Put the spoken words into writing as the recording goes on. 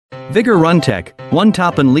Vigor Runtech, one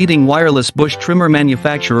top and leading wireless bush trimmer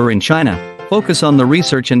manufacturer in China, focus on the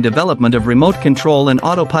research and development of remote control and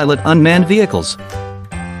autopilot unmanned vehicles.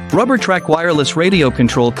 RubberTrack wireless radio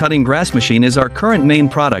control cutting grass machine is our current main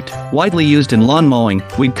product, widely used in lawn mowing,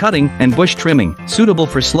 weed cutting, and bush trimming, suitable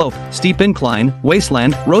for slope, steep incline,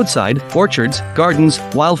 wasteland, roadside, orchards, gardens,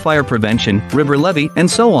 wildfire prevention, river levee, and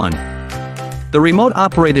so on. The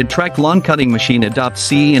remote-operated tracked lawn cutting machine adopts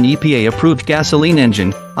CE and EPA-approved gasoline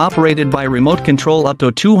engine, operated by remote control up to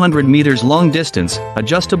 200 meters long distance,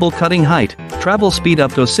 adjustable cutting height, travel speed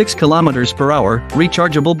up to 6 kilometers per hour,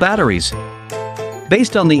 rechargeable batteries.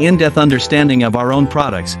 Based on the in-depth understanding of our own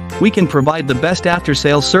products, we can provide the best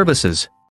after-sales services.